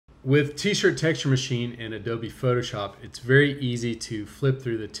With T-shirt texture machine and Adobe Photoshop, it's very easy to flip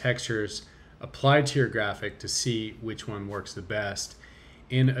through the textures applied to your graphic to see which one works the best.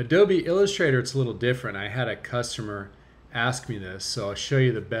 In Adobe Illustrator, it's a little different. I had a customer ask me this, so I'll show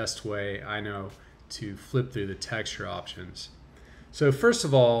you the best way I know to flip through the texture options. So first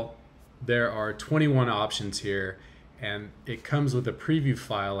of all, there are 21 options here, and it comes with a preview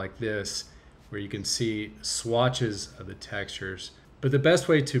file like this where you can see swatches of the textures. But the best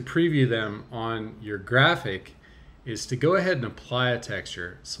way to preview them on your graphic is to go ahead and apply a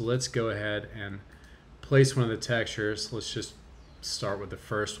texture. So let's go ahead and place one of the textures. Let's just start with the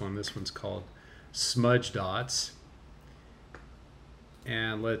first one. This one's called smudge dots.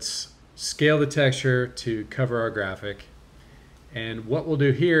 And let's scale the texture to cover our graphic. And what we'll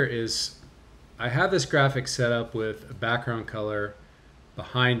do here is I have this graphic set up with a background color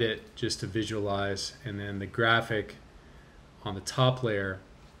behind it just to visualize, and then the graphic on the top layer,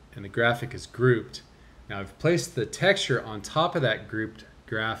 and the graphic is grouped. Now I've placed the texture on top of that grouped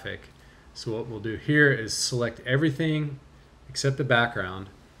graphic. So what we'll do here is select everything except the background,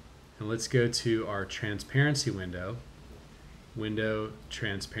 and let's go to our transparency window, window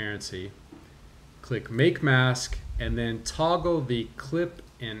transparency, click make mask, and then toggle the clip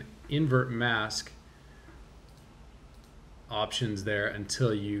and invert mask options there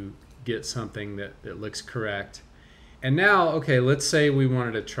until you get something that looks correct. And now, okay, let's say we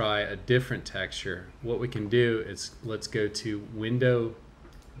wanted to try a different texture. What we can do is let's go to Window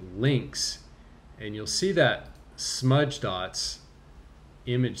Links, and you'll see that smudge dots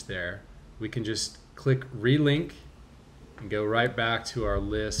image there. We can just click Relink and go right back to our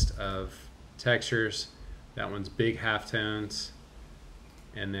list of textures. That one's big halftones.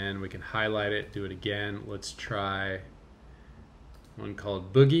 And then we can highlight it, do it again. Let's try one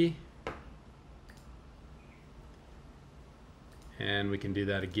called Boogie. And we can do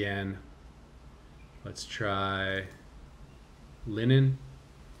that again. Let's try Linen.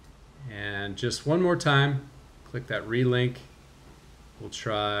 And just one more time, click that relink. We'll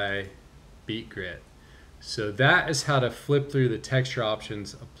try Beat Grit. So that is how to flip through the texture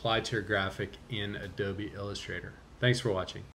options applied to your graphic in Adobe Illustrator. Thanks for watching.